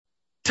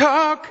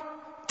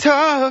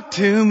Talk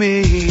to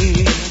me.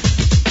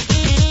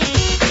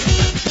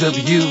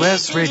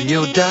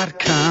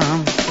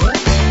 WSRadio.com.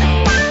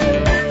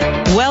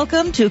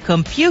 Welcome to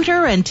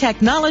Computer and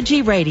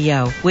Technology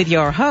Radio with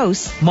your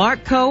hosts,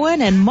 Mark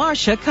Cohen and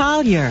Marcia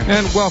Collier.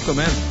 And welcome,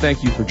 and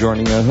thank you for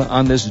joining us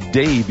on this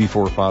day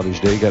before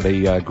Father's Day. Got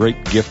a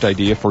great gift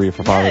idea for you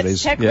for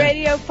Father's Day. Tech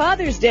Radio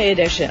Father's Day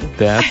edition.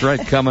 That's right.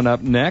 Coming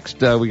up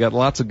next, we got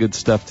lots of good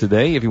stuff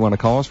today. If you want to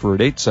call us, we're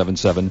at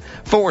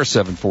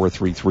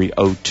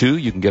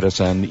 877-474-3302. You can get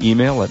us on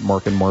email at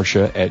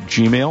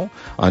markandmarcia@gmail,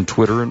 on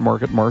Twitter at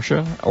Mark at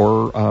Marcia,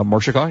 or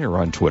Marcia Collier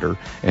on Twitter.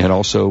 And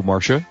also,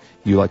 Marcia,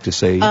 you like to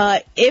say?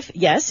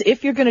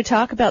 If you're going to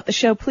talk about the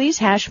show, please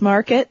hash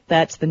mark it.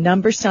 That's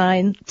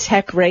the #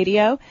 Tech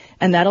Radio,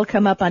 and that'll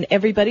come up on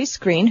everybody's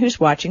screen who's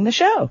watching the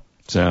show.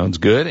 Sounds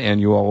good. And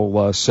you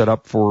all set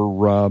up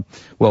for,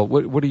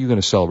 what are you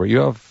going to celebrate?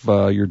 You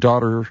have, your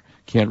daughter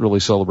can't really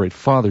celebrate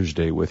Father's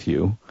Day with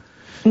you.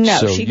 No,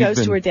 so she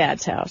goes to her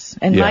dad's house.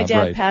 And my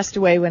dad passed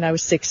away when I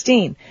was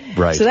 16.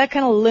 Right. So that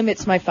kind of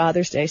limits my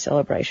Father's Day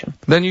celebration.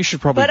 Then you should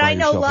probably buy yourself a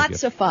gift. But I know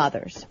lots of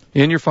fathers.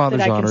 In your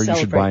father's honor, you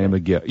should buy him a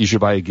gift. You should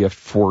buy a gift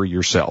for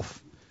yourself.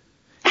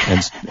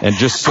 And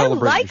just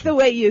celebrate. I like the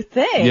way you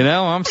think. You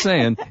know, I'm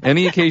saying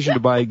any occasion to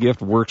buy a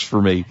gift works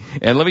for me.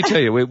 And let me tell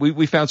you,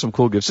 we found some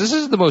cool gifts. This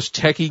isn't the most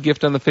techie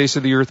gift on the face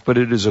of the earth, but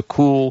it is a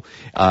cool.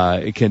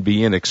 It can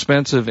be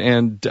inexpensive,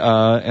 and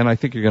I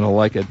think you're going to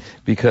like it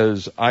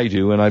because I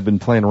do, and I've been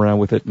playing around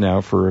with it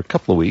now for a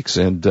couple of weeks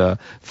and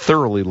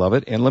thoroughly love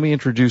it. And let me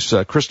introduce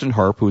Kristen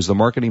Harp, who is the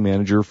marketing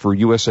manager for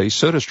USA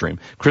SodaStream.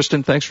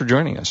 Kristen, thanks for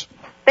joining us.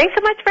 Thanks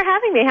so much for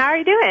having me. How are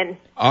you doing?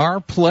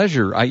 Our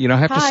pleasure. I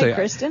have to say,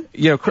 Kristen.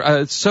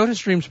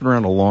 SodaStream's been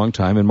around a long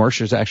time, and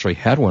Marcia's actually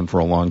had one for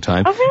a long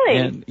time. Oh, really?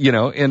 And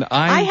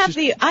I had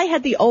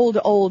the old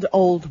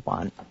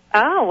one.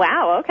 Oh,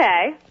 wow.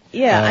 Okay.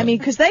 Yeah,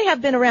 because they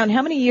have been around.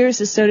 How many years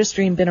has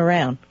SodaStream been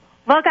around?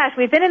 Well, gosh,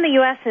 we've been in the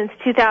U.S. since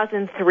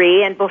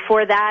 2003, and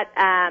before that,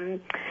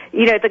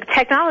 the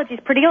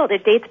technology's pretty old.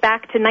 It dates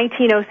back to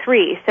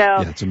 1903, so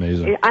yeah, it's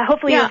amazing.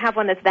 Hopefully you don't have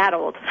one that's that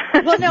old.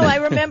 Well, no, I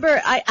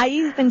remember, I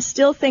even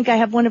still think I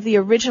have one of the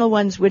original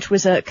ones, which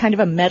was a kind of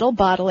a metal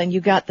bottle, and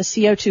you got the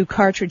CO2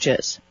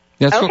 cartridges.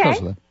 Yeah, it's still close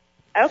to that.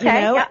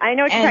 Okay, yeah, I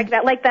know what you're talking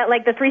about, like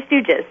the Three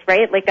Stooges,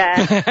 right?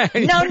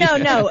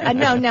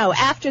 No.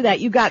 After that,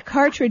 you got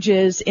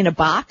cartridges in a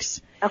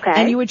box. Okay.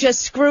 And you would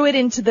just screw it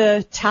into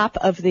the top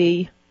of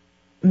the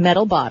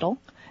metal bottle,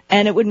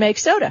 and it would make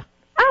soda.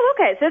 Oh,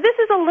 okay. So this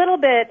is a little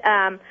bit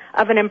of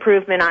an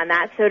improvement on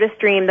that.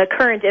 SodaStream, the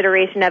current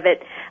iteration of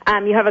it,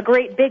 you have a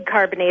great big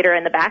carbonator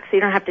in the back, so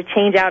you don't have to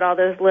change out all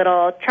those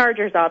little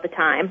chargers all the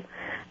time.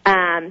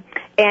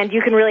 And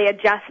you can really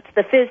adjust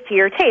the fizz to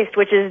your taste,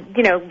 which is,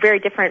 very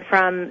different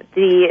from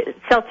the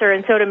seltzer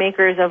and soda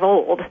makers of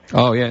old.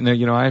 Oh, yeah.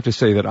 Now, I have to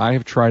say that I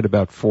have tried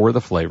about 4 of the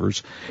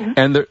flavors,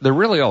 and they're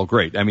really all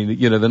great. I mean,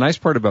 the nice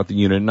part about the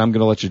unit, and I'm going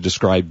to let you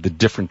describe the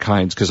different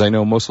kinds, because I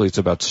know mostly it's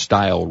about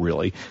style,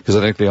 really, because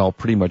I think they all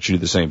pretty much do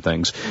the same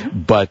things.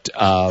 But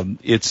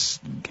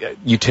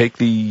you take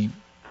the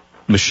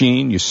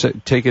machine, you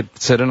take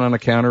it, set it on a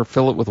counter,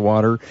 fill it with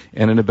water,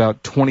 and in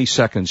about 20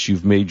 seconds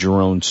you've made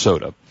your own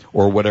soda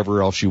or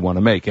whatever else you want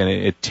to make, and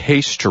it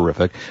tastes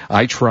terrific.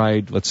 I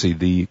tried,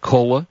 the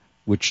cola,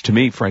 which to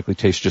me, frankly,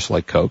 tastes just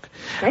like Coke.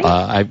 Right.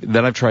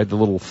 I've tried the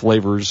little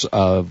flavors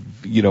of,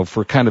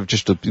 for kind of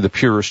just the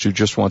purist who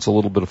just wants a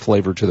little bit of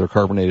flavor to their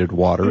carbonated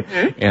water.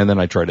 And then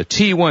I tried a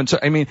tea one. So,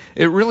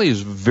 it really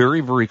is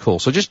very, very cool.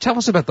 So just tell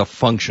us about the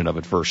function of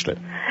it first.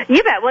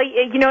 You bet. Well,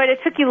 it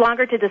took you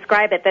longer to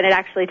describe it than it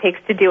actually takes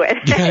to do it.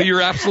 Yeah,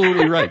 you're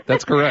absolutely right.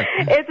 That's correct.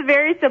 It's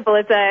very simple.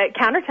 It's a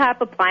countertop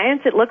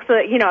appliance. It looks,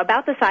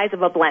 about the size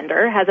of a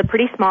blender, has a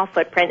pretty small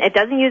footprint. It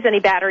doesn't use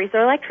any batteries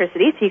or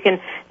electricity, so you can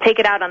take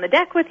it out on the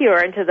deck with you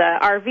or into the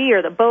RV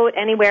or the boat,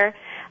 anywhere.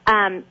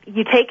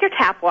 You take your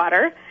tap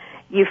water,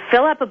 you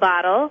fill up a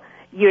bottle,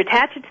 you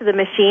attach it to the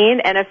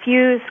machine, and a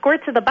few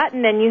squirts of the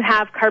button, and you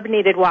have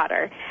carbonated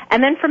water.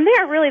 And then from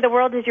there, really, the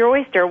world is your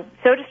oyster.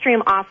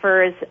 SodaStream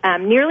offers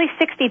nearly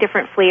 60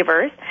 different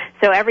flavors.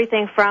 So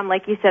everything from,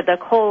 like you said, the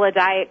cola,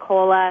 diet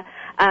cola,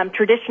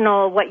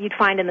 traditional, what you'd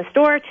find in the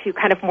store, to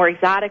kind of more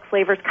exotic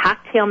flavors,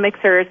 cocktail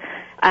mixers,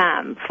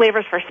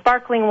 flavors for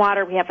sparkling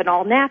water. We have an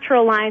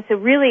all-natural line, so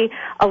really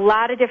a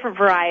lot of different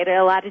variety,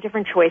 a lot of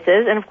different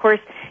choices. And, of course,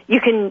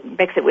 you can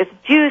mix it with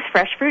juice,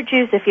 fresh fruit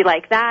juice if you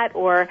like that,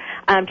 or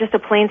just a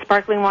plain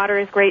sparkling water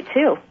is great,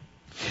 too.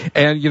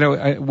 And,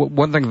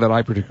 one thing that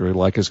I particularly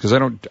like is because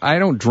I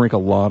don't drink a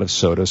lot of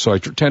soda, so I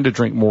tend to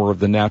drink more of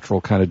the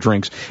natural kind of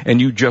drinks.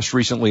 And you just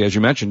recently, as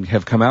you mentioned,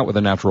 have come out with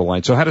a natural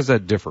line. So how does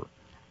that differ?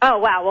 Oh,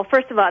 wow. Well,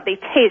 first of all, they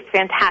taste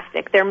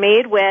fantastic. They're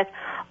made with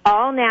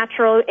all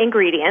natural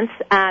ingredients.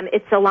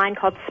 It's a line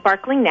called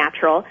Sparkling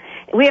Natural.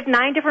 We have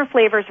 9 different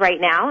flavors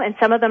right now, and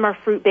some of them are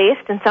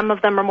fruit-based, and some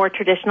of them are more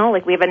traditional.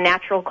 Like we have a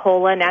natural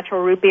cola,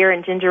 natural root beer,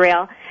 and ginger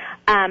ale.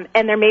 And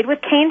they're made with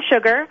cane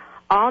sugar,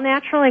 all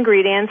natural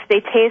ingredients.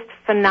 They taste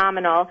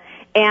phenomenal.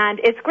 And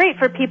it's great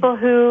for people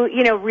who,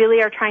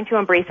 really are trying to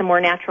embrace a more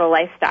natural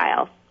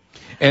lifestyle.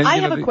 And, I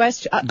have a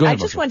question. Go ahead, I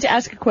just Marshall. wanted to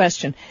ask a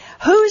question.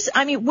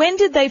 When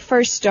did they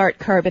first start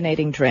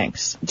carbonating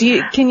drinks?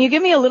 Can you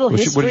give me a little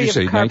history What did you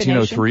say, of carbonation?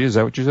 1903? Is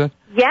that what you said?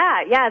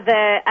 Yeah.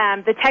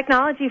 The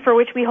technology for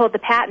which we hold the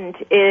patent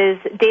is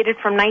dated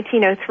from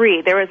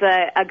 1903. There was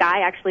a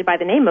guy actually by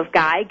the name of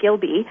Guy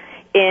Gilby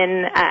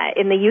in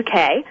the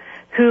UK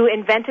who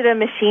invented a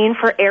machine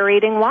for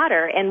aerating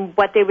water. And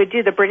what they would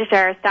do, the British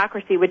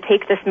aristocracy would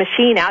take this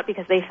machine out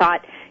because they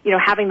thought,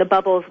 having the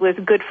bubbles was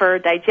good for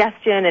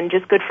digestion and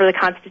just good for the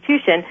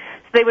constitution.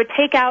 So they would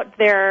take out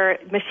their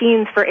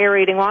machines for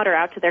aerating water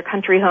out to their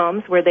country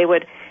homes where they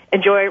would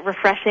enjoy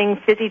refreshing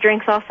fizzy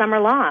drinks all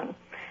summer long.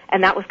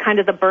 And that was kind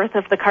of the birth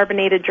of the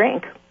carbonated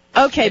drink.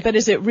 Okay, but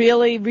is it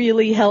really,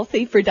 really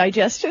healthy for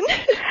digestion?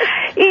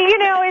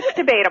 It's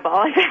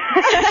debatable.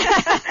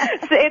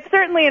 It's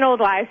certainly an old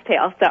wives'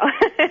 tale, so.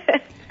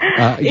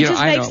 It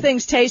just makes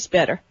things taste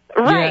better.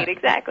 Right, yeah.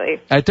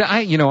 Exactly.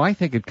 I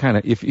think it kind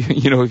of, if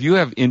you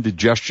have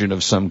indigestion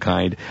of some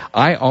kind,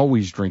 I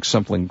always drink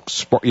something,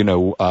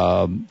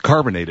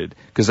 carbonated,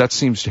 because that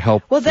seems to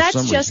help. Well,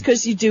 that's just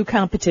because you do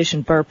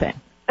competition burping.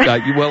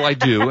 Well, I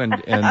do, and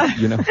I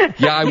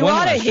you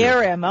ought to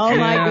hear him. Oh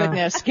my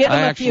goodness, give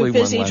him a few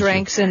fizzy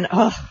drinks, and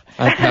I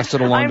passed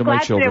it along to my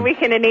children. I'm glad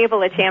that we can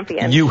enable a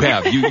champion. You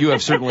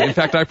have certainly. In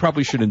fact, I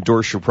probably should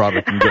endorse your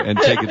product and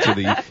take it to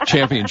the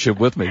championship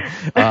with me.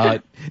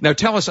 Now,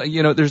 tell us.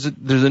 There's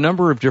a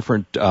number of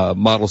different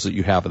models that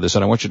you have of this,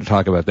 and I want you to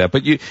talk about that.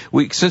 But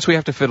since we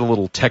have to fit a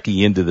little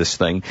techie into this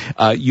thing,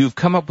 you've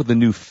come up with a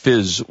new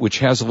fizz, which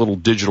has a little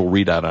digital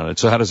readout on it.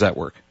 So how does that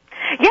work?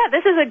 Yeah,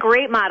 this is a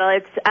great model.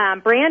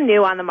 It's brand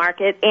new on the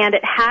market, and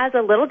it has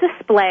a little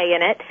display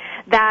in it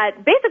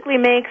that basically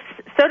makes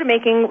soda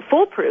making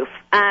foolproof.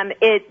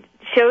 It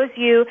shows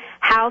you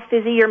how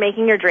fizzy you're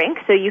making your drink,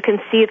 so you can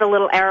see the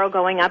little arrow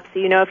going up so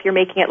you know if you're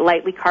making it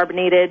lightly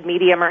carbonated,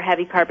 medium, or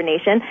heavy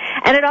carbonation.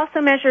 And it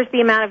also measures the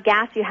amount of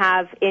gas you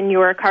have in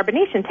your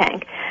carbonation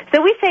tank.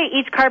 So we say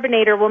each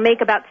carbonator will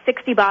make about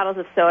 60 bottles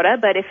of soda,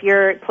 but if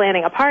you're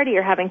planning a party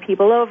or having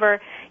people over,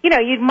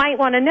 you might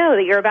want to know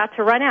that you're about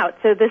to run out.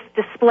 So this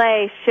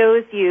display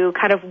shows you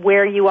kind of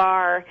where you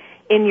are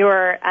in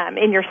your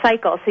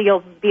cycle, so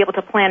you'll be able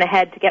to plan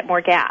ahead to get more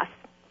gas.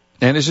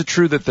 And is it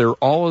true that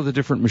all of the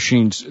different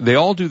machines, they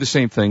all do the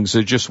same things,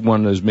 so just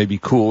one is maybe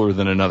cooler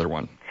than another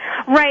one?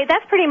 Right,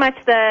 that's pretty much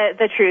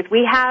the truth.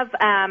 We have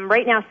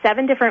right now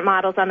 7 different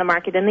models on the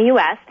market in the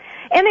U.S.,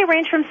 and they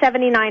range from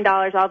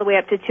 $79 all the way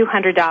up to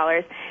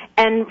 $200.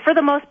 And for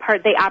the most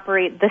part, they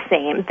operate the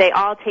same. They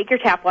all take your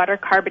tap water,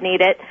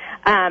 carbonate it,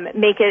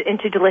 make it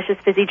into delicious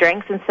fizzy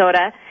drinks and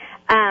soda.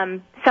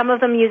 Some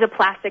of them use a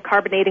plastic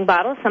carbonating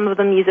bottle. Some of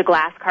them use a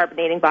glass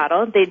carbonating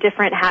bottle. They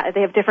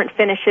have different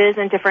finishes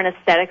and different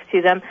aesthetics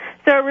to them.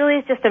 So it really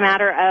is just a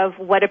matter of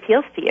what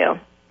appeals to you.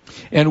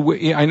 And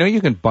I know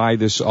you can buy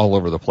this all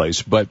over the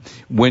place, but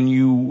when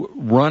you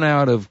run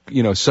out of,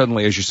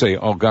 suddenly, as you say,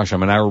 oh gosh,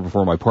 I'm an hour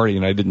before my party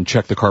and I didn't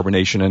check the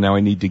carbonation and now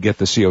I need to get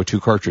the CO2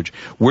 cartridge,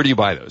 where do you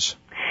buy those?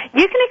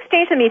 You can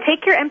exchange them. You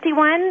take your empty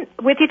one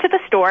with you to the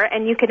store,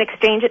 and you can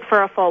exchange it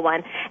for a full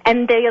one.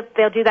 And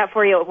they'll do that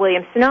for you at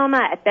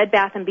Williams-Sonoma, at Bed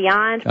Bath &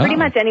 Beyond. Pretty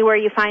much anywhere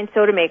you find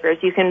soda makers,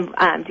 you can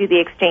do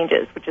the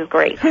exchanges, which is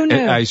great. Who knew?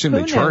 I assume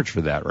they charge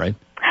for that, right?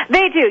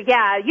 They do,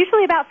 yeah.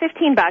 Usually about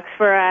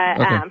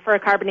 $15 for a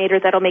carbonator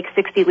that'll make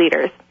 60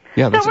 liters.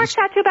 Yeah, so it works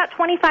out to about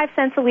 25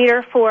 cents a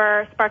liter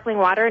for sparkling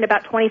water and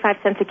about 25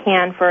 cents a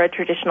can for a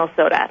traditional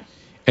soda.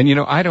 And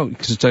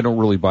since I don't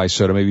really buy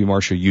soda, maybe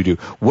Marcia, you do.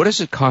 What does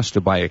it cost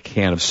to buy a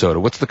can of soda?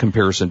 What's the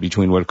comparison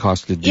between what it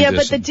costs to do this? Yeah,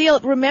 but the deal,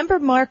 remember,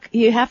 Mark,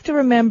 you have to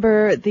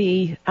remember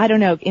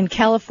in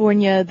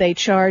California they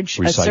charge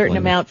a certain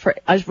amount for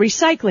a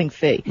recycling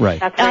fee. Right.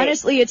 That's right.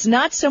 Honestly, it's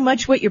not so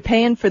much what you're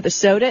paying for the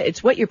soda,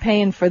 it's what you're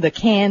paying for the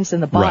cans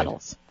and the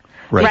bottles.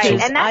 Right.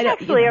 And that's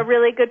actually a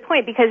really good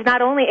point, because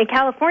not only in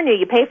California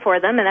you pay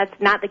for them, and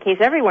that's not the case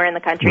everywhere in the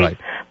country, right.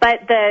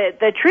 But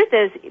the truth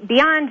is,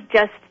 beyond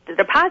just the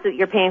deposit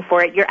you're paying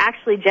for it, you're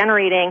actually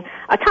generating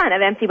a ton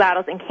of empty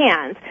bottles and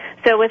cans.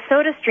 So with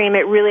SodaStream,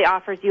 it really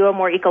offers you a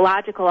more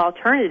ecological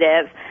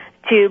alternative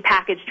to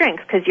packaged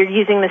drinks, because you're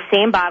using the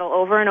same bottle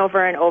over and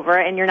over and over,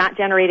 and you're not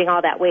generating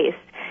all that waste.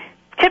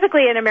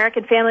 Typically, an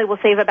American family will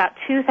save about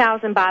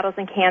 2,000 bottles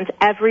and cans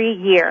every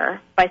year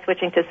by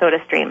switching to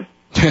SodaStream.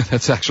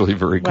 That's actually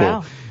very cool.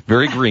 Wow.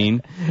 Very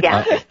green.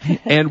 Yeah.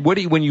 And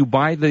when you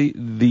buy the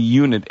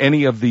unit,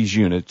 any of these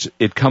units,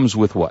 it comes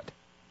with what?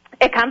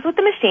 It comes with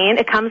the machine.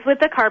 It comes with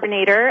the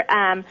carbonator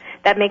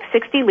that makes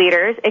 60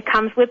 liters. It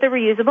comes with the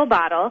reusable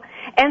bottle.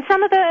 And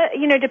some of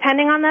the,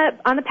 depending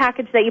on the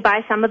package that you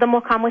buy, some of them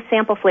will come with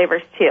sample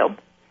flavors too.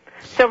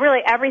 So really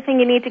everything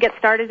you need to get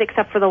started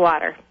except for the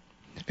water.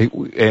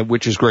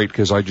 Which is great,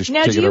 because I just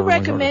Now, take do it you over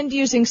recommend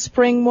using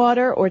spring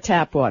water or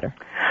tap water?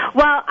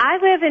 Well, I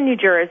live in New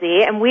Jersey,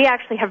 and we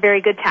actually have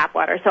very good tap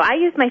water, so I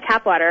use my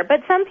tap water.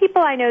 But some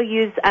people I know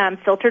use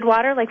filtered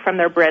water, like from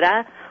their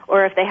Brita,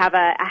 or if they have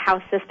a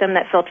house system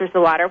that filters the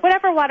water,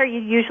 whatever water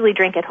you usually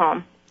drink at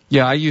home.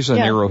 Yeah, I use an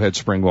Arrowhead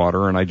spring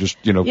water, and I just,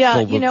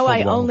 fill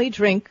I only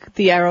drink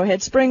the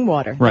Arrowhead spring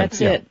water. Right.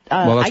 That's it.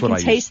 I can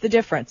taste the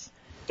difference.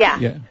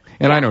 Yeah.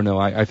 And I don't know.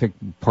 I think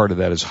part of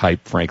that is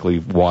hype, frankly,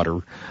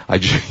 water.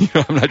 I'm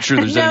not sure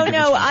there's any difference.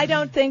 No, I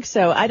don't think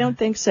so.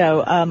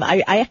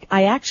 I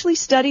actually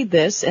studied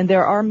this, and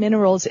there are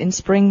minerals in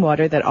spring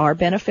water that are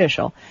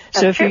beneficial.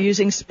 So if you're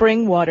using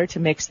spring water to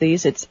mix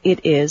these, it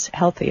is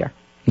healthier.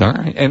 All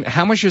right. And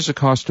how much does it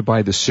cost to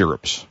buy the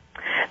syrups?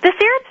 The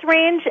syrups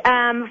range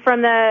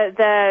from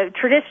the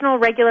traditional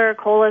regular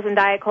colas and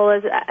diet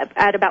colas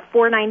at about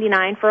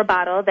 $4.99 for a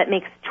bottle that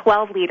makes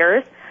 12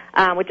 liters,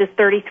 which is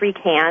 33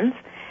 cans.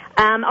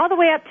 All the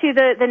way up to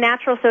the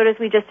natural sodas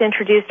we just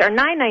introduced are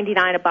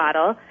 $9.99 a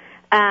bottle.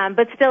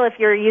 But still, if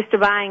you're used to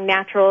buying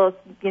natural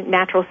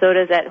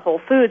sodas at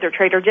Whole Foods or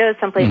Trader Joe's,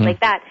 someplace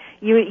like that,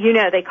 you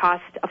know they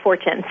cost a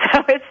fortune.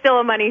 So it's still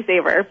a money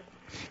saver.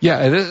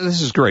 Yeah,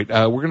 this is great.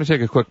 We're going to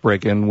take a quick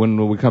break, and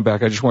when we come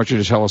back, I just want you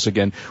to tell us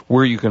again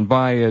where you can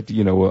buy it,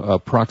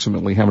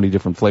 approximately how many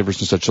different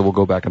flavors and such, so we'll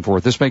go back and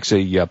forth. This makes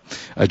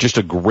just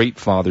a great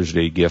Father's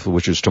Day gift,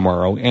 which is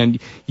tomorrow, and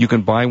you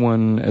can buy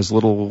one as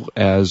little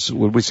as,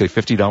 what did we say,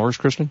 $50,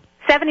 Kristen?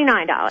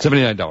 $79.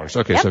 $79.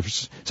 Okay, yep. So for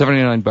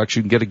 $79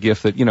 you can get a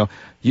gift that, you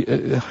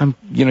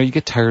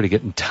get tired of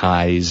getting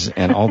ties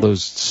and all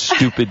those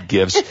stupid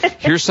gifts.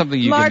 Here's something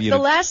you Mark, can, the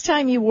last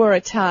time you wore a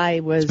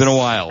tie was... It's been a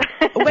while.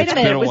 Wait a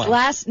minute, it was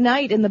last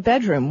night in the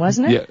bedroom,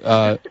 wasn't it?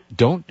 Yeah,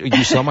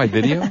 you saw my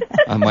video?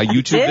 On my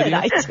YouTube video?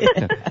 I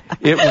did.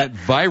 It went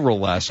viral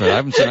last night.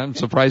 I'm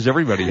surprised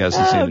everybody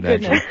hasn't seen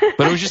it, actually.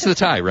 But it was just the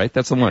tie, right?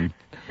 That's the one.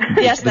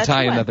 Yes, the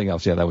tie and nothing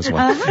else. Yeah, that was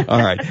one.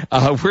 All right.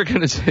 We're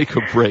going to take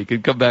a break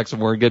and come back some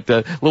more and get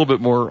a little bit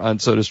more on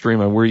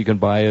SodaStream on where you can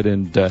buy it,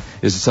 and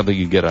is it something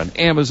you can get on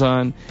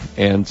Amazon,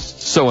 and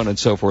so on and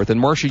so forth. And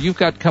Marcia, you've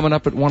got coming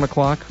up at 1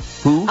 o'clock.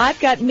 Who? I've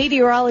got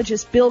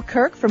meteorologist Bill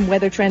Kirk from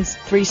Weather Trends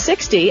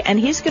 360, and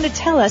he's going to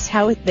tell us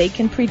how they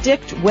can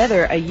predict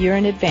weather a year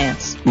in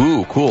advance.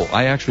 Ooh, cool.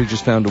 I actually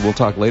just found, we'll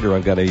talk later,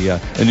 I've got a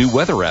new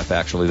weather app,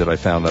 actually, that I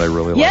found that I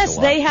really like a lot. Yes,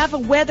 they have a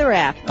weather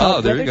app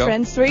called there you Weather go.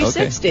 Trends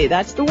 360. Okay.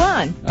 That's the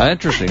one.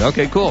 Interesting.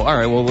 Okay, cool. All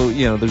right, well,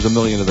 there's a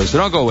million of those. So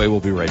don't go away. We'll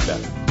be right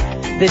back.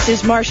 This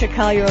is Marcia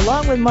Collier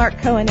along with Mark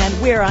Cohen,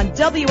 and we're on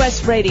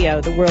WS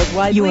Radio, the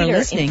worldwide leader in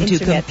listening to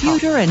Internet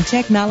Computer and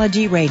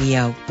Technology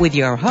Radio with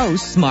your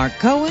hosts, Mark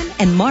Cohen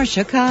and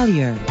Marcia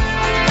Collier.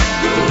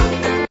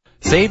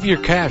 Save your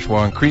cash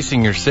while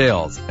increasing your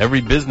sales.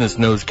 Every business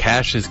knows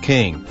cash is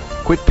king.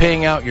 Quit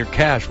paying out your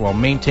cash while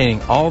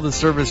maintaining all the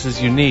services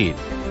you need.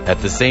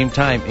 At the same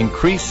time,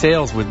 increase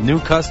sales with new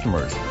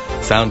customers.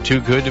 Sound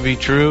too good to be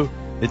true?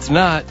 It's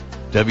not.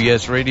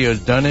 WS Radio has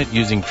done it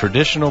using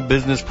traditional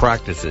business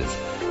practices.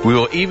 We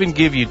will even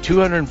give you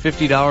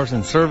 $250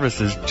 in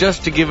services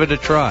just to give it a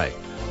try.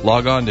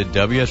 Log on to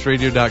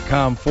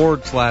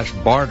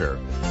WSRadio.com/barter.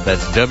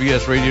 That's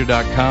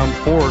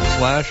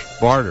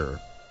WSRadio.com/barter.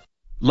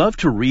 Love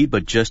to read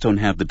but just don't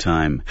have the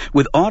time?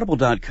 With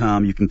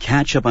Audible.com, you can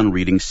catch up on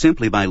reading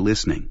simply by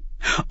listening.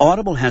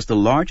 Audible has the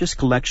largest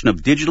collection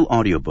of digital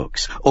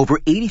audiobooks,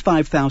 over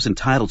 85,000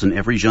 titles in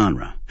every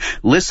genre.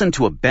 Listen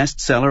to a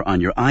bestseller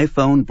on your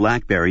iPhone,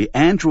 BlackBerry,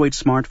 Android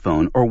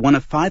smartphone, or one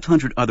of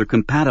 500 other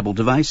compatible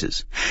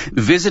devices.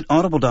 Visit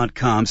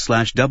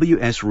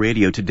audible.com/WS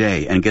Radio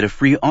today and get a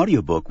free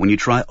audiobook when you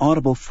try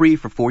Audible free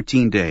for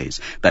 14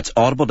 days. That's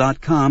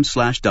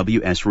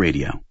audible.com/WS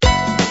Radio.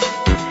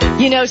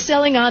 You know,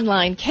 selling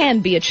online can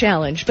be a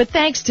challenge, but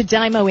thanks to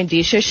Dymo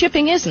Indicia,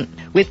 shipping isn't.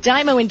 With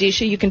Dymo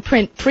Indicia, you can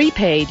print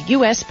prepaid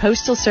U.S.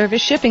 Postal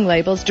Service shipping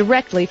labels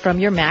directly from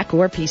your Mac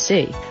or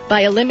PC.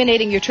 By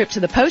eliminating your trip to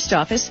the post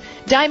office,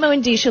 Dymo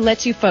Indicia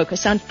lets you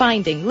focus on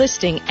finding,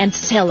 listing, and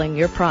selling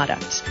your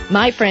products.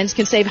 My friends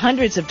can save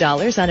hundreds of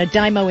dollars on a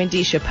Dymo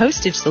Indicia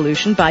postage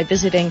solution by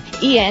visiting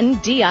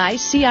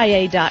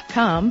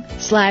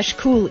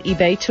endicia.com/cool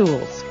eBay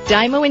tools.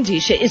 Dymo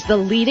Indicia is the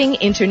leading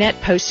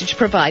internet postage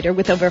provider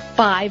with over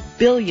 $5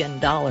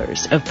 billion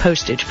of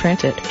postage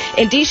printed.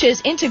 Indicia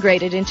is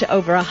integrated into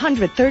over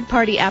 100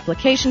 third-party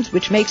applications,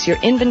 which makes your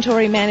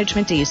inventory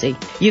management easy.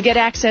 You get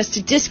access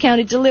to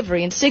discounted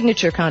delivery and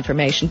signature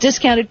confirmation,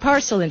 discounted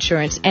parcel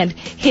insurance, and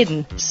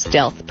hidden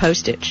stealth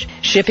postage.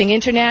 Shipping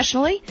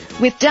internationally?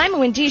 With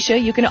Dymo Indicia,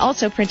 you can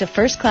also print a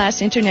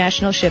first-class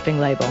international shipping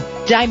label.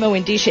 Dymo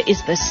Indicia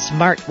is the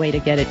smart way to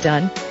get it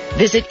done.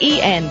 Visit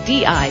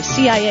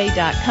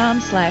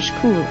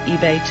endicia.com/cool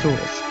eBay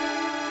tools.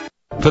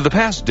 For the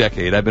past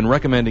decade, I've been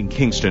recommending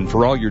Kingston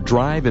for all your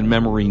drive and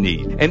memory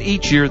need, and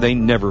each year they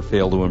never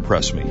fail to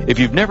impress me. If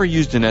you've never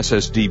used an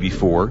SSD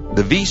before,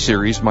 the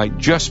V-Series might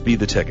just be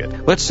the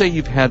ticket. Let's say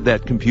you've had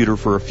that computer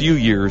for a few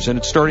years and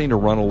it's starting to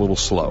run a little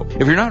slow.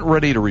 If you're not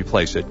ready to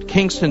replace it,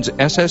 Kingston's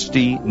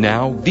SSD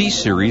Now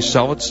V-Series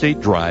solid-state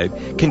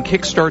drive can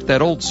kickstart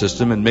that old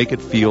system and make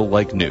it feel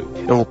like new.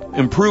 It'll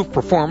improve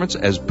performance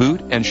as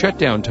boot and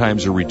shutdown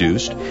times are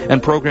reduced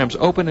and programs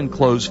open and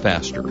close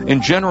faster.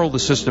 In general, the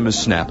system is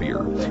snappier.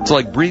 faster. It's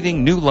like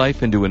breathing new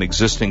life into an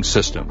existing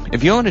system.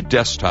 If you own a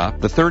desktop,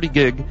 the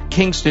 30-gig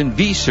Kingston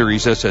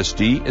V-Series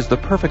SSD is the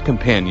perfect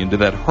companion to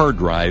that hard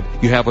drive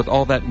you have with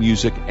all that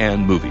music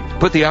and movie.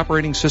 Put the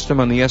operating system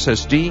on the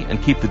SSD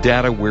and keep the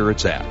data where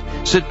it's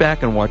at. Sit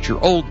back and watch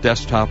your old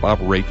desktop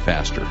operate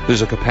faster.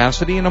 There's a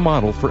capacity and a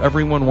model for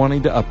everyone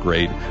wanting to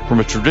upgrade from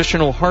a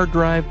traditional hard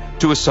drive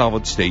to a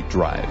solid-state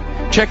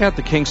drive. Check out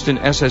the Kingston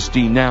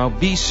SSD Now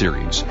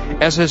V-Series.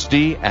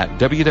 SSD at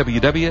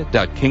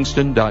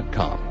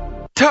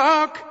www.kingston.com.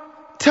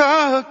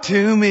 Talk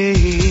to me.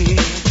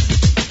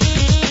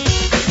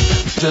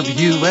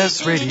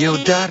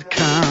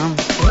 WSRadio.com.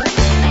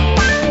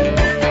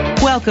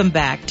 Welcome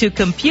back to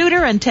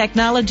Computer and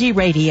Technology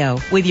Radio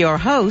with your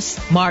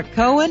hosts, Mark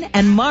Cohen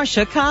and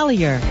Marcia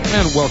Collier.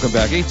 And welcome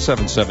back,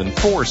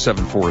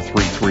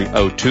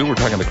 877-474-3302. We're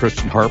talking to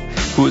Kristen Harp,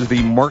 who is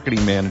the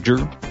marketing manager,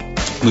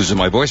 losing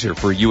my voice here,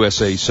 for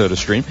USA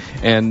SodaStream.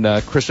 And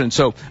Kristen,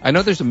 so I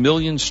know there's a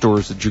million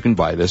stores that you can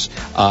buy this.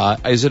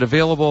 Is it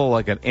available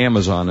like at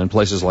Amazon and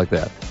places like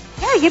that?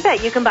 Yeah, you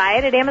bet. You can buy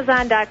it at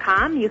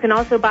Amazon.com. You can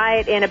also buy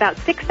it in about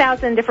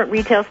 6,000 different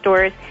retail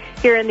stores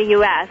here in the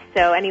U.S.,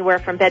 so anywhere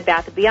from Bed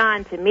Bath &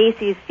 Beyond to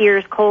Macy's,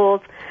 Sears,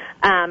 Kohl's,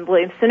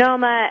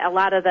 Williams-Sonoma. A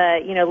lot of the,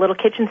 little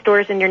kitchen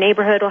stores in your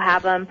neighborhood will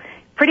have them.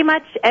 Pretty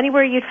much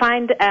anywhere you'd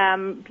find,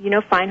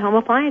 fine home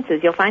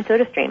appliances, you'll find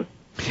SodaStream.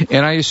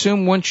 And I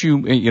assume once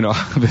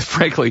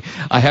frankly,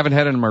 I haven't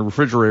had it in my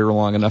refrigerator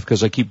long enough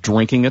because I keep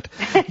drinking it.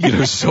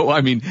 So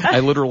I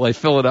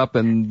fill it up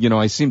and,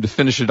 I seem to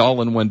finish it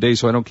all in one day,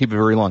 so I don't keep it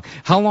very long.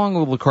 How long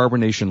will the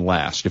carbonation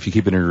last if you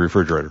keep it in your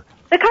refrigerator?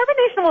 The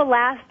carbonation will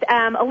last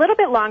a little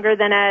bit longer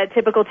than a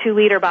typical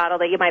 2-liter bottle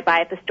that you might buy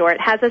at the store. It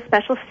has a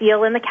special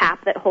seal in the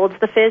cap that holds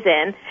the fizz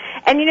in.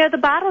 And, the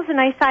bottle's a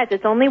nice size.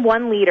 It's only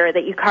 1 liter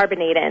that you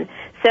carbonate in.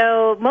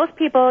 So most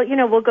people,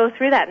 will go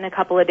through that in a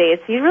couple of days.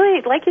 So you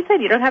really, like you said,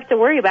 you don't have to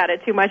worry about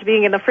it too much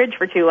being in the fridge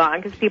for too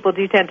long because people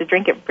do tend to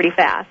drink it pretty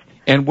fast.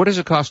 And what does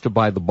it cost to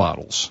buy the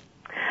bottles?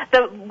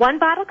 The one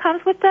bottle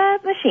comes with the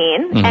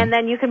machine, and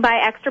then you can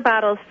buy extra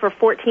bottles for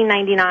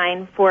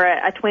 $14.99 for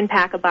a twin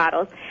pack of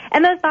bottles.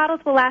 And those bottles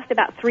will last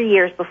about 3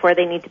 years before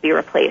they need to be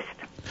replaced.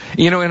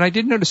 And I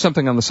did notice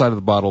something on the side of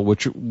the bottle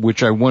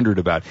which I wondered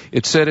about.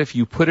 It said if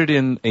you put it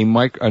in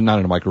not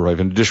in a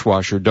microwave, in a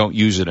dishwasher, don't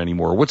use it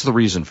anymore. What's the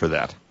reason for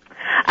that?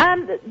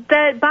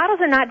 The bottles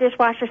are not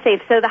dishwasher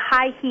safe, so the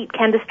high heat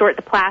can distort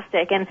the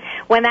plastic, and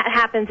when that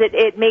happens,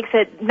 it makes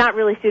it not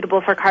really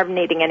suitable for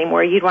carbonating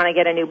anymore. You'd want to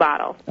get a new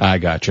bottle. I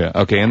gotcha.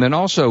 Okay, and then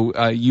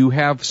also you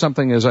have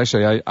something, as I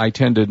say, I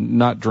tend to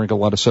not drink a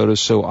lot of sodas,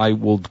 so I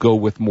will go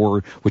with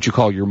more what you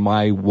call your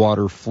My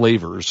Water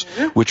flavors,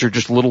 which are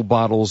just little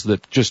bottles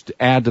that just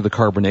add to the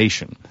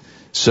carbonation.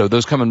 So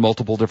those come in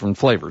multiple different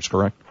flavors,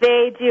 correct?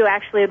 They do,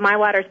 actually. My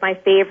Water's my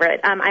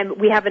favorite.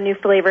 We have a new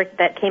flavor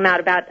that came out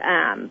about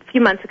a few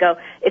months ago.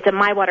 It's a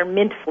My Water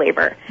mint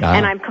flavor,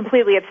 and I'm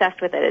completely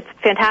obsessed with it. It's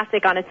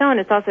fantastic on its own.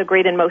 It's also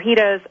great in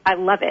mojitos. I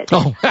love it.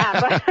 Oh.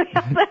 But we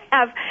also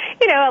have,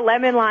 a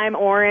lemon, lime,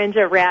 orange,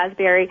 a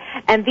raspberry,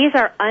 and these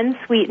are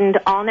unsweetened,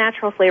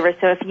 all-natural flavors.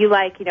 So if you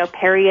like,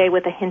 Perrier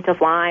with a hint of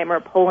lime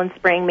or Poland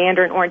Spring,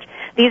 mandarin orange,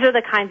 these are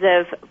the kinds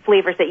of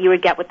flavors that you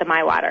would get with the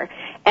My Water.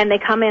 And they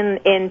come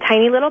in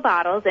tiny little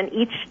bottles, and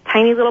each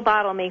tiny little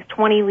bottle makes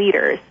 20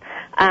 liters.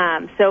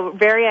 So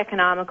very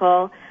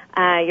economical.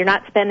 You're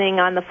not spending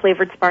on the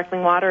flavored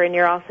sparkling water, and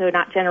you're also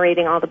not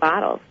generating all the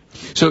bottles.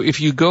 So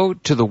if you go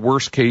to the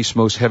worst case,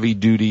 most heavy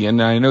duty,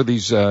 and I know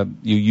these you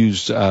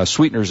use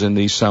sweeteners in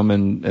these, some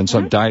and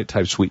some diet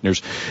type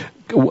sweeteners.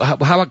 How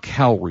about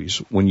calories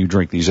when you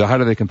drink these? How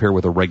do they compare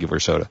with a regular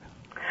soda?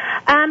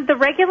 The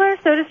regular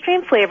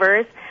SodaStream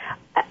flavors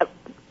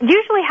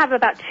usually have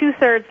about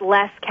 2/3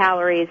 less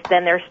calories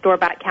than their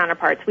store-bought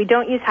counterparts. We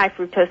don't use high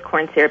fructose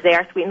corn syrup. They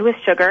are sweetened with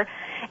sugar.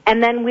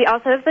 And then we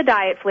also have the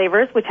diet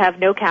flavors, which have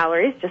no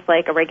calories, just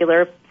like a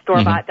regular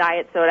store-bought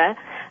diet soda.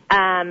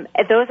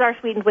 Those are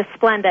sweetened with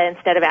Splenda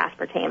instead of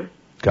aspartame.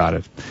 Got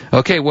it.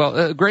 Okay,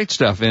 well, great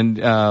stuff.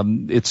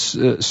 And it's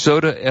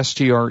Soda,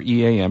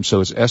 STREAM,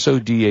 so it's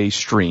SODA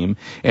Stream.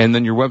 And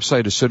then your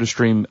website is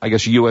SodaStream, I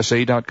guess,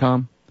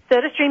 USA.com?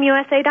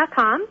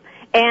 SodaStreamUSA.com.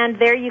 And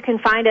there you can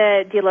find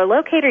a dealer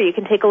locator. You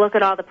can take a look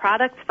at all the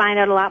products, find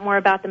out a lot more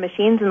about the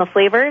machines and the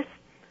flavors.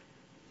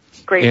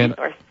 Great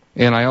resource.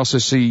 And I also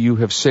see you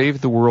have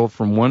saved the world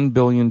from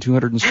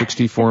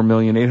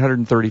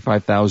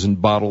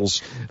 1,264,835,000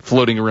 bottles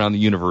floating around the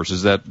universe.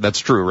 That's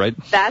true, right?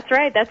 That's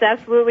right. That's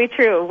absolutely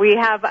true. We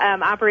have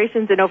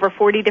operations in over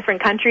 40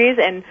 different countries,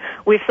 and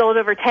we've sold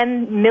over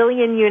 10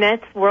 million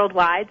units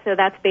worldwide. So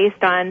that's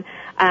based on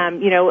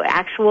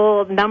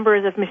actual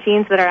numbers of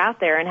machines that are out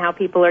there and how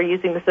people are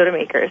using the soda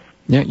makers.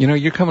 Yeah,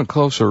 you're coming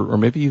closer, or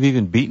maybe you've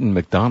even beaten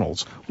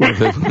McDonald's. Was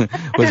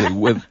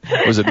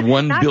it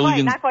 1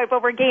 billion? Not quite,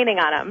 but we're gaining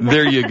on them.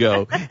 There you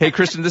go. Hey,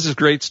 Kristen, this is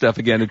great stuff.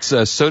 Again, it's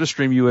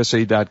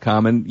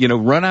SodaStreamUSA.com,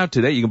 and run out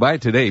today. You can buy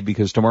it today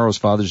because tomorrow's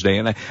Father's Day,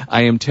 and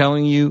I am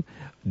telling you,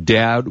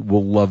 Dad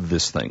will love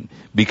this thing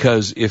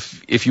because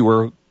if you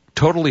are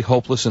totally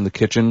hopeless in the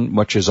kitchen,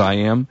 much as I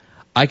am,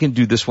 I can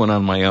do this one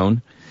on my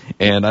own.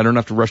 and I don't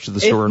have to rush to the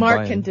store and buy it. If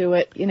Mark can do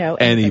it,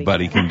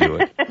 anybody can do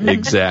it.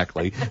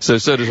 Exactly. So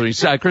does we.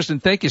 Kristen,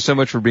 thank you so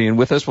much for being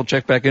with us. We'll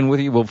check back in with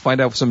you. We'll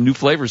find out some new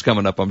flavors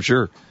coming up, I'm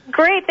sure.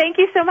 Great. Thank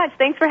you so much.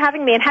 Thanks for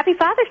having me, and happy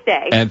Father's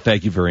Day. And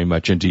thank you very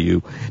much, and to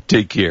you.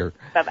 Take care.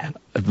 Bye-bye.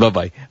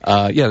 Bye-bye.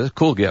 Yeah, that's a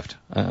cool gift.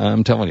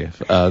 I'm telling you.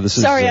 This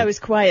is. Sorry, I was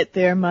quiet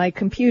there. My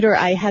computer,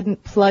 I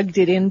hadn't plugged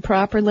it in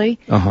properly,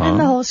 and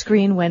the whole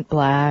screen went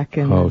black,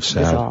 and it was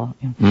all.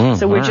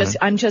 So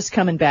I'm just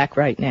coming back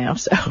right now.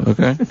 So.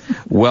 Okay.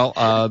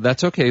 Well,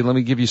 that's okay. Let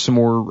me give you some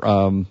more.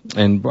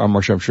 And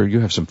Marcia, I'm sure you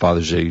have some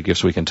Father's Day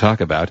gifts we can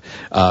talk about.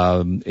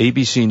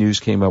 ABC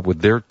News came up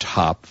with their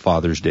top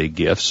Father's Day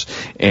gifts,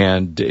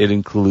 and it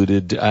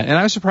included. And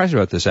I was surprised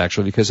about this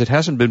actually because it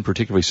hasn't been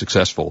particularly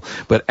successful.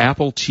 But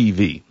Apple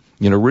TV.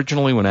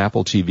 Originally when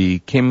Apple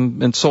TV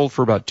came and sold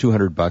for about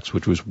 $200,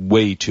 which was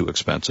way too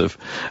expensive,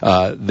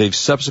 they've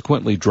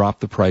subsequently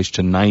dropped the price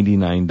to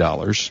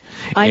 $99.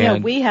 I know,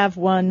 we have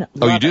one.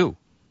 You do?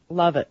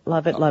 Love it.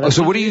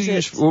 So what do you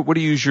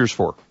use yours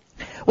for?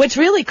 What's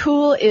really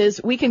cool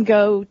is we can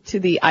go to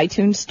the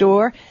iTunes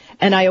store,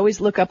 and I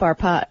always look up our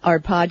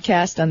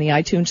podcast on the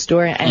iTunes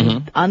store,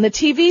 and on the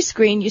TV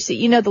screen you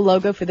see, the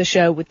logo for the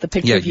show with the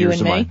picture of you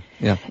and me.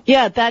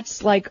 Yeah,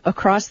 that's like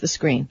across the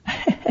screen.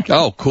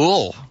 Oh,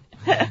 cool.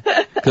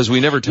 Because we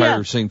never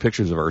tire of seeing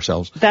pictures of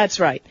ourselves. That's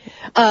right.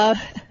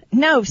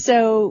 No,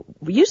 so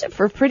we use it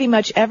for pretty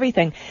much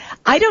everything.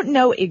 I don't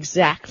know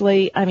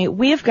exactly. I mean,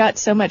 we have got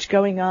so much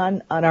going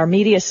on our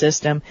media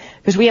system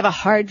because we have a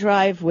hard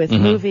drive with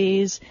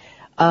movies.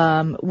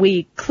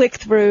 We click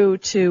through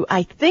to,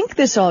 I think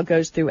this all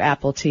goes through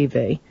Apple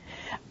TV,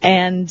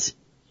 and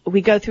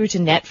we go through to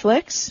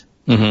Netflix.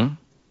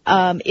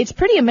 It's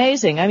pretty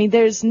amazing. I mean,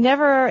 there's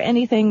never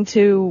anything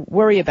to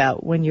worry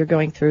about when you're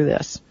going through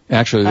this.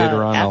 Actually,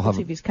 later on, Apple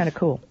TV's kind of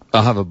cool.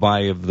 I'll have a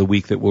buy of the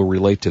week that will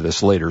relate to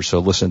this later, so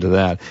listen to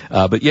that.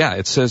 But yeah,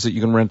 it says that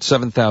you can rent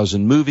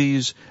 7,000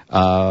 movies.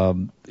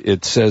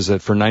 It says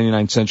that for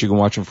 99 cents you can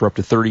watch them for up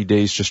to 30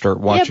 days to start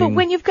watching. Yeah, but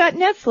when you've got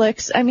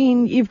Netflix, I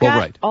mean, you've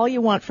got all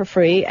you want for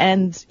free.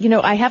 And,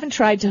 I haven't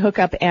tried to hook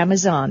up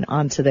Amazon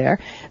onto there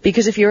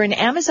because if you're an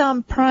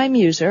Amazon Prime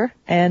user,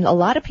 and a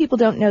lot of people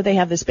don't know they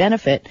have this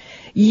benefit,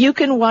 you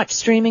can watch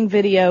streaming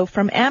video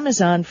from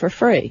Amazon for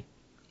free.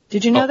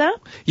 Did you know that?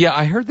 Yeah,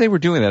 I heard they were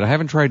doing that. I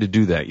haven't tried to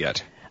do that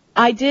yet.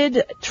 I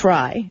did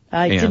try.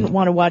 I didn't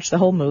want to watch the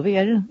whole movie.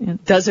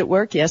 Does it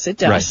work? Yes, it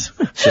does.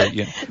 Right. So,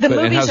 the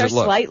movies are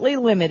slightly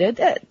limited.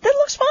 That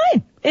looks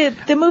fine.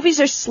 The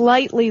movies are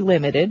slightly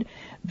limited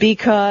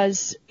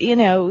because,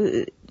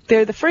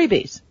 they're the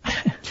freebies.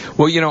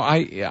 Well,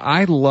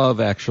 I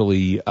love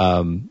actually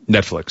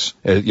Netflix.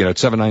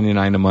 It's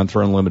 $7.99 a month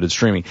for unlimited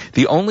streaming.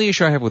 The only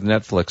issue I have with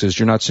Netflix is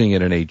you're not seeing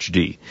it in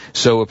HD.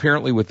 So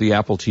apparently with the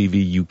Apple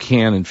TV, you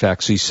can in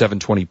fact see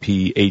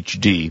 720p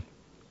HD.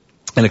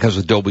 And it comes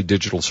with Dolby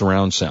Digital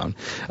surround sound.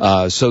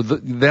 So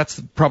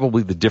that's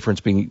probably the difference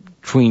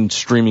between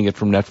streaming it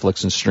from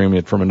Netflix and streaming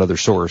it from another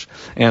source.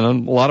 And a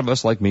lot of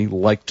us, like me,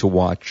 like to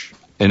watch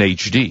in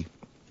HD.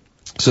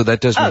 So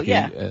that does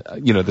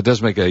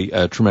make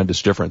a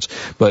tremendous difference.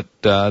 But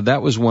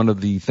that was one of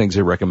the things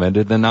they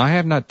recommended. And I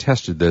have not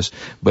tested this,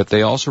 but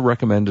they also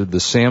recommended the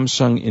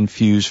Samsung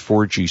Infuse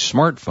 4G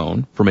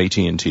smartphone from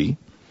AT&T.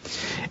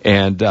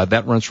 And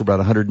that runs for about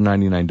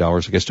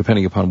 $199, I guess,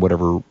 depending upon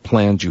whatever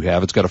plans you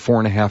have. It's got a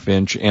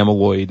 4.5-inch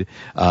AMOLED,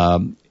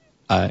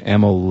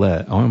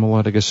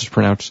 AMOLED, I guess it's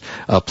pronounced,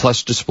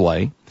 plus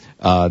display.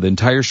 The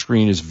entire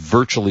screen is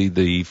virtually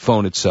the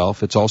phone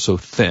itself. It's also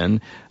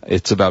thin.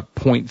 It's about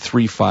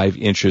 0.35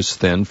 inches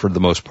thin for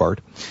the most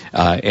part.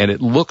 And it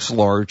looks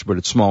large, but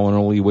it's small and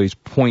only weighs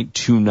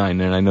 0.29.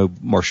 And I know,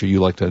 Marcia, you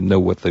like to know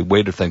what the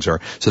weight of things are.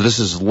 So this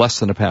is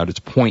less than a pound. It's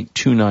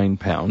 0.29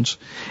 pounds.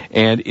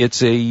 And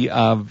it's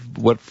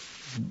what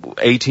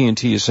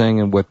AT&T is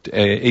saying and what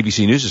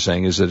ABC News is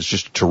saying is that it's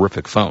just a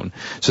terrific phone.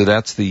 So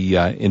that's the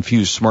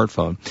Infuse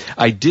smartphone.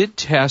 I did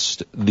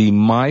test the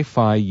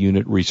MiFi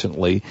unit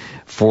recently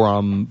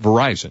from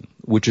Verizon,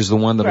 which is the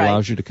one that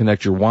allows you to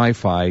connect your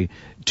Wi-Fi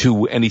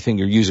to anything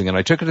you're using. And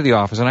I took it to the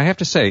office, and I have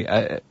to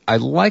say, I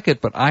like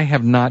it, but I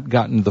have not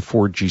gotten the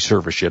 4G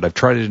service yet. I've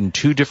tried it in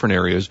two different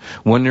areas,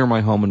 one near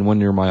my home and one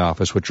near my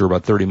office, which are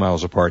about 30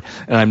 miles apart,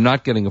 and I'm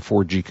not getting a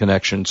 4G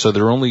connection. So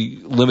there are only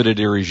limited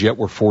areas yet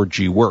where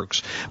 4G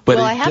works. But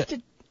I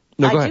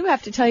do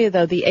have to tell you,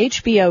 though, the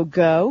HBO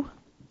Go,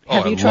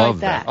 have you tried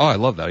that? Oh, I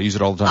love that. I use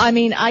it all the time. I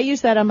mean, I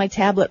use that on my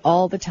tablet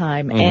all the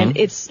time, and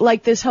it's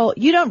like this whole,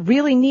 you don't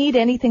really need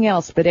anything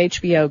else but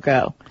HBO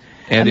Go.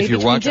 And if you're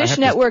watching Dish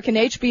Network and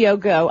HBO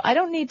Go, I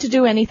don't need to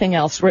do anything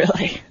else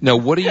really. Now,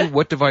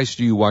 what device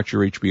do you watch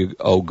your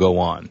HBO Go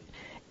on?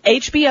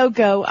 HBO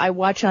Go, I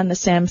watch on the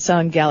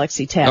Samsung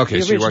Galaxy Tab. Okay,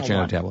 so you're watching it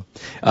on a tablet.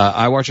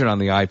 I watch it on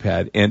the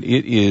iPad, and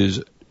it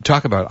is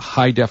talk about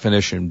high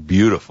definition,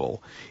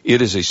 beautiful.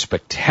 It is a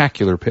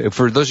spectacular,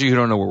 for those of you who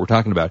don't know what we're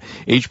talking about,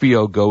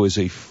 HBO Go is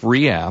a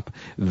free app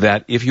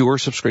that if you are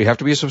subscribed, you have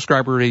to be a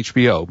subscriber at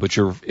HBO, but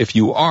if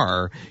you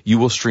are, you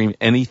will stream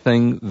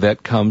anything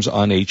that comes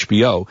on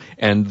HBO.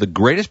 And the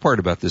greatest part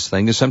about this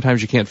thing is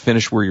sometimes you can't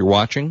finish where you're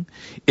watching.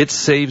 It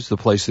saves the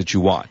place that you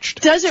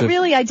watched. Does it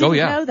really? I didn't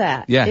know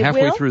that. Yeah, it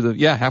halfway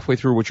will? halfway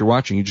through what you're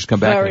watching, you just come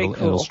back and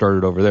it'll start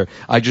it over there.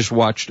 I just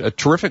watched a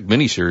terrific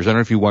miniseries. I don't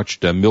know if you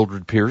watched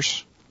Mildred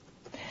Pierce.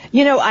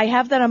 You know, I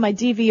have that on my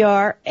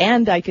DVR,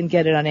 and I can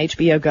get it on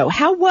HBO Go.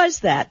 How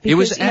was that? Because, it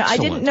was excellent. I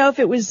didn't know if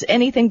it was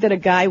anything that a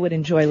guy would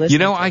enjoy listening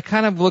to. I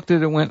kind of looked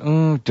at it and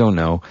went, don't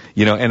know.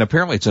 And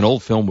apparently it's an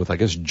old film with, I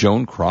guess,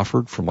 Joan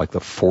Crawford from like the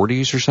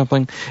 40s or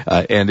something.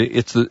 And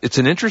it's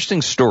an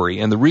interesting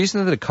story. And the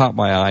reason that it caught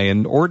my eye,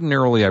 and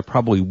ordinarily I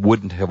probably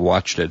wouldn't have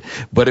watched it,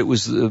 but it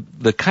was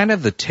the kind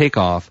of the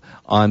takeoff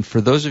on,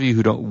 for those of you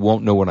who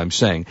won't know what I'm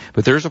saying,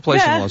 but there's a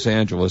place in Los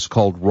Angeles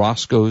called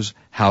Roscoe's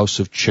House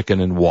of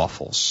Chicken and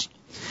Waffles.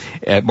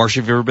 Marcia,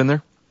 have you ever been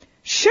there?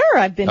 Sure,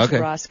 I've been to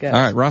Roscoe's.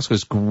 All right,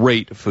 Roscoe's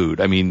great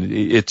food. I mean,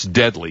 it's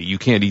deadly. You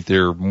can't eat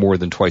there more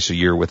than twice a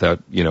year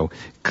without,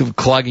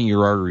 clogging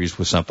your arteries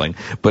with something.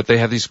 But they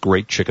have these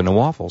great chicken and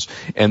waffles.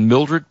 And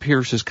Mildred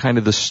Pierce is kind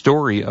of the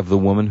story of the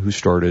woman who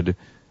started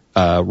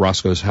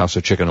Roscoe's House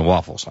of Chicken and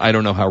Waffles. I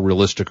don't know how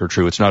realistic or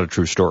true. It's not a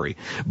true story.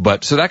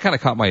 But, so that kind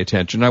of caught my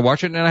attention. I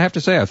watched it, and I have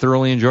to say, I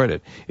thoroughly enjoyed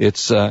it.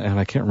 It's, and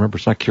I can't remember,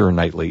 it's not Keira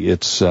Knightley.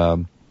 It's,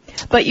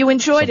 but you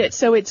enjoyed it,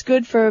 so it's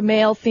good for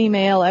male,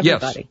 female,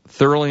 everybody. Yes,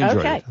 thoroughly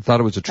enjoyed it. I thought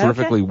it was a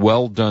terrifically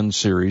well done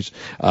series.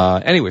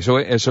 Anyway, so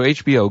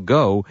HBO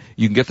Go,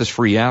 you can get this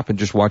free app and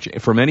just watch it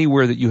from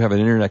anywhere that you have an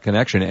internet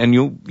connection, and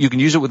you can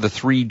use it with the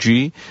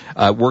 3G.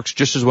 It works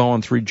just as well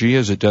on 3G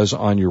as it does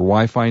on your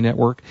Wi-Fi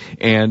network,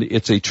 and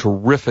it's a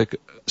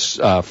terrific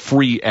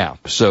free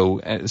app.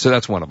 So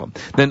that's one of them.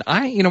 Then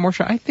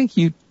Marcia, I think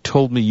you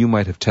told me you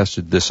might have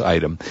tested this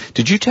item.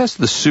 Did you test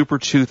the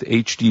SuperTooth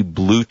HD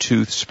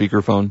Bluetooth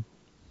speakerphone?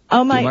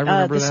 Oh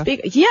my, the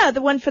speaker. Yeah,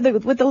 the one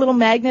with the little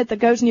magnet that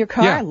goes in your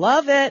car. Yeah.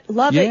 Love it.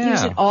 Love it.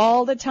 Use it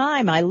all the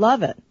time. I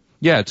love it.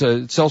 Yeah,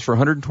 it sells for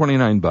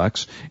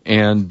 $129,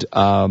 and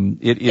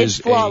it's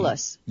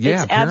flawless.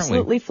 It's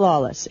absolutely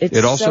flawless.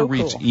 It also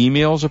reads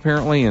emails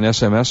apparently and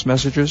SMS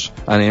messages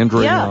on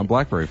Android or on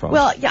BlackBerry phones.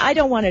 Well, yeah, I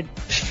don't want to.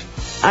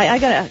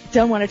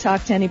 don't want to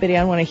talk to anybody.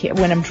 I don't want to hear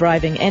when I'm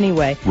driving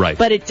anyway. Right.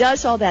 But it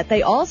does all that.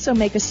 They also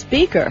make a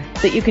speaker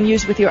that you can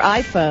use with your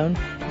iPhone.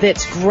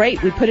 That's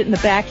great. We put it in the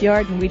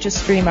backyard and we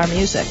just stream our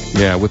music.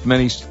 Yeah, with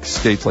many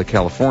states like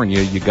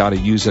California, you got to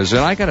use those.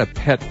 And I got a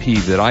pet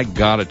peeve that I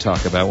got to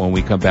talk about when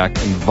we come back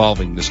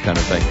involving this kind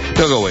of thing.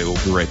 Don't go away.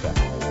 We'll be right back.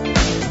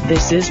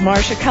 This is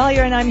Marcia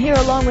Collier, and I'm here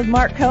along with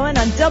Mark Cohen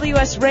on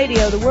WS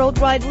Radio, the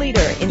worldwide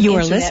leader in You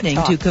are Internet listening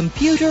talk. to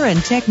Computer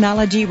and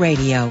Technology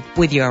Radio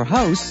with your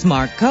hosts,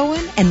 Mark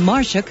Cohen and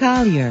Marcia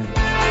Collier.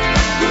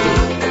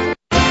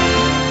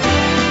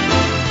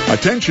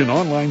 Attention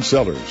online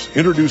sellers,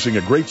 introducing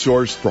a great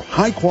source for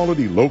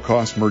high-quality,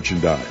 low-cost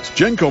merchandise.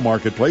 Genco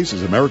Marketplace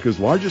is America's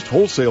largest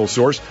wholesale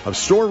source of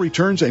store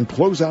returns and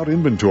closeout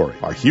inventory.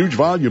 Our huge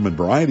volume and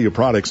variety of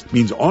products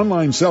means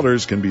online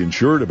sellers can be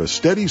assured of a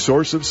steady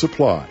source of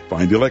supply.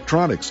 Find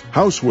electronics,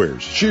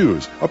 housewares,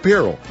 shoes,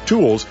 apparel,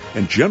 tools,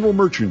 and general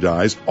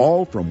merchandise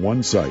all from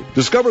one site.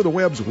 Discover the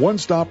web's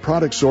one-stop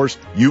product source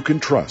you can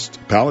trust.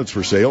 Pallets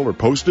for sale are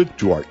posted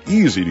to our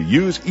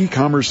easy-to-use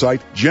e-commerce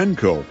site,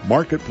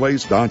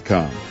 GencoMarketplace.com.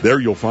 There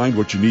you'll find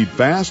what you need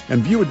fast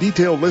and view a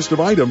detailed list of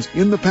items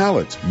in the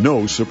pallets.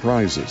 No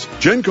surprises.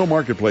 Genco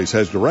Marketplace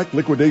has direct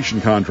liquidation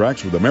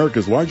contracts with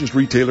America's largest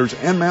retailers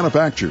and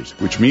manufacturers,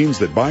 which means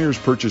that buyers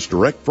purchase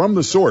direct from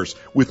the source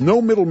with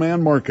no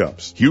middleman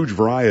markups. Huge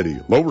variety,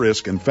 low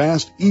risk, and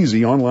fast,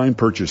 easy online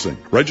purchasing.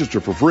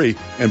 Register for free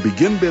and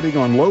begin bidding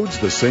on loads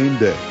the same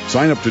day.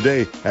 Sign up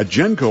today at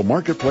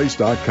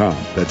GencoMarketplace.com.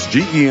 That's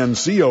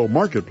GENCO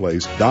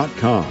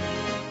Marketplace.com.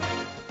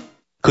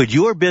 Could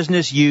your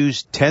business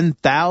use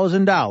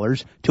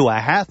 $10,000 to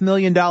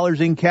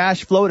 $500,000 in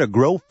cash flow to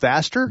grow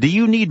faster? Do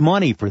you need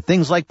money for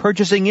things like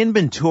purchasing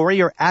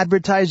inventory or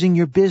advertising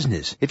your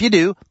business? If you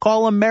do,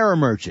 call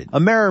AmeriMerchant.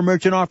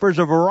 AmeriMerchant offers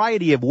a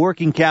variety of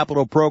working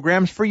capital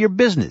programs for your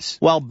business.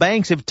 While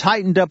banks have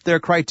tightened up their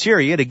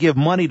criteria to give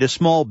money to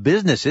small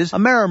businesses,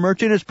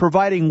 AmeriMerchant is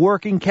providing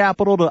working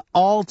capital to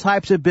all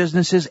types of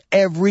businesses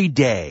every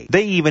day.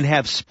 They even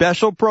have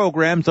special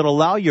programs that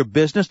allow your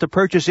business to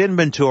purchase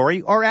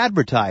inventory or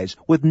advertise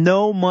with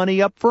no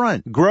money up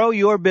front. Grow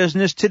your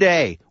business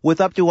today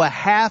with up to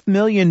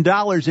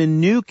 $500,000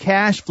 in new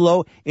cash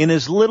flow in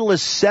as little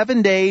as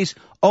 7 days,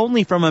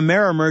 only from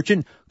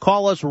AmeriMerchant.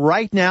 Call us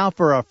right now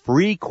for a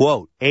free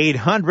quote.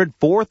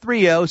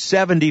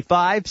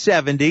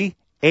 800-430-7570.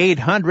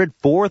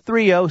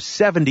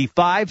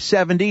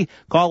 800-430-7570.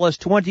 Call us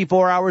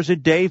 24 hours a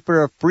day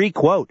for a free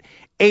quote.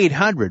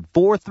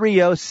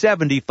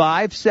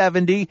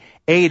 800-430-7570.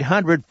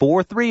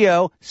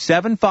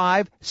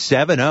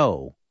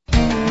 800-430-7570.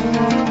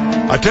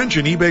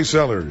 Attention eBay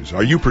sellers.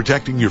 Are you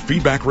protecting your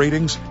feedback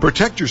ratings?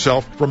 Protect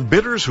yourself from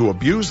bidders who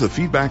abuse the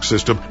feedback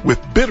system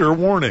with Bidder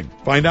Warning.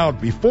 Find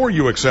out before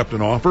you accept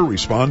an offer,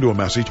 respond to a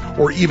message,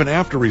 or even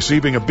after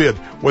receiving a bid,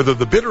 whether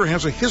the bidder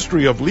has a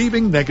history of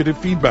leaving negative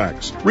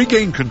feedbacks.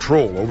 Regain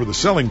control over the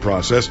selling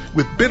process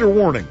with Bidder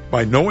Warning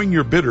by knowing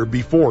your bidder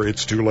before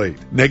it's too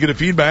late. Negative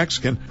feedbacks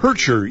can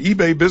hurt your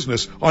eBay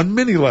business on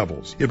many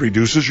levels. It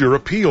reduces your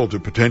appeal to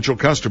potential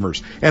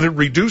customers, and it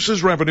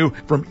reduces revenue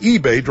from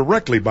eBay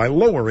directly by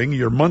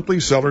lowering your monthly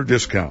seller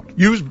discount.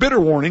 Use Bidder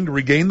Warning to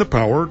regain the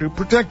power to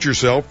protect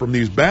yourself from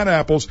these bad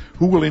apples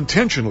who will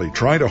intentionally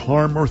try to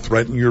harm or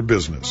threaten your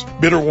business.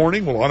 Bidder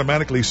Warning will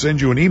automatically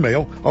send you an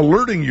email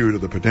alerting you to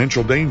the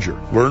potential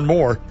danger. Learn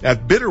more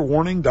at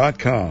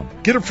bidderwarning.com.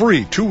 Get a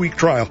free 2-week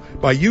trial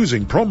by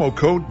using promo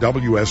code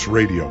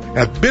WSRadio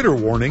at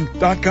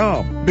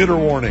bidderwarning.com. Bidder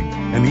Warning,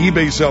 an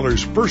eBay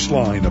seller's first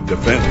line of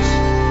defense.